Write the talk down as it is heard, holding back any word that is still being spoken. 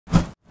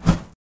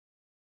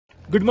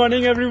Good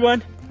morning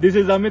everyone, this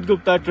is Amit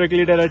Gupta, trek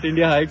leader at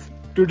Indiahikes.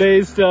 Today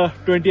is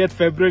 20th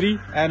February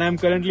and I'm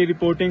currently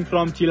reporting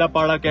from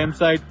Chilapada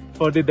campsite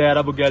for the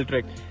Dayara Bugyal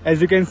trek.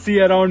 As you can see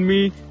around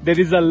me, there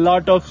is a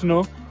lot of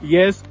snow.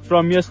 Yes,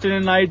 from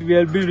yesterday night we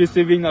have been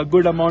receiving a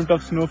good amount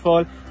of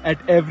snowfall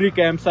at every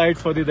campsite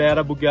for the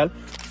Dayara Bugyal.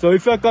 So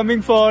if you are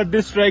coming for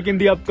this trek in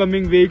the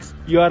upcoming weeks,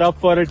 you are up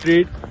for a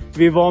treat.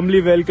 We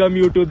warmly welcome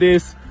you to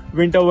this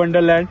winter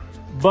wonderland,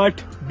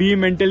 but be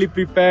mentally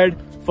prepared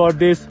for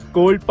this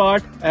cold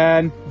part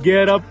and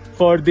gear up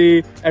for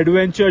the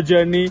adventure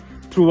journey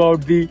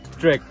throughout the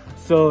trek.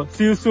 So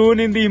see you soon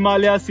in the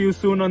Himalayas, see you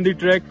soon on the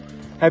trek.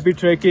 Happy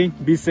trekking,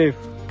 be safe.